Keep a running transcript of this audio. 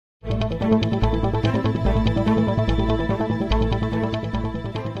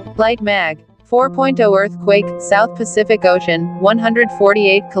Light Mag. 4.0 earthquake, South Pacific Ocean,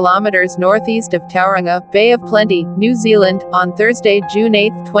 148 kilometers northeast of Tauranga, Bay of Plenty, New Zealand, on Thursday, June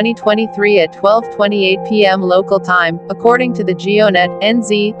 8, 2023 at 12:28 p.m. local time, according to the GEONET,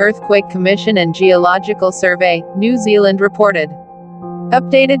 NZ, Earthquake Commission and Geological Survey, New Zealand reported.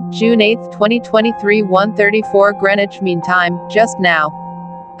 Updated, June 8, 2023 1:34 Greenwich Mean Time, just now.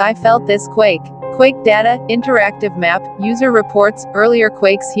 I felt this quake. Quake data, interactive map, user reports, earlier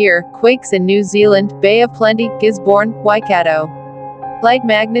quakes here, quakes in New Zealand, Bay of Plenty, Gisborne, Waikato. Light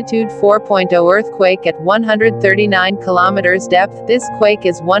magnitude 4.0 earthquake at 139 kilometers depth. This quake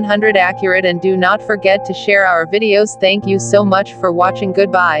is 100 accurate, and do not forget to share our videos. Thank you so much for watching.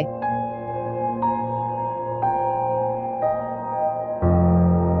 Goodbye.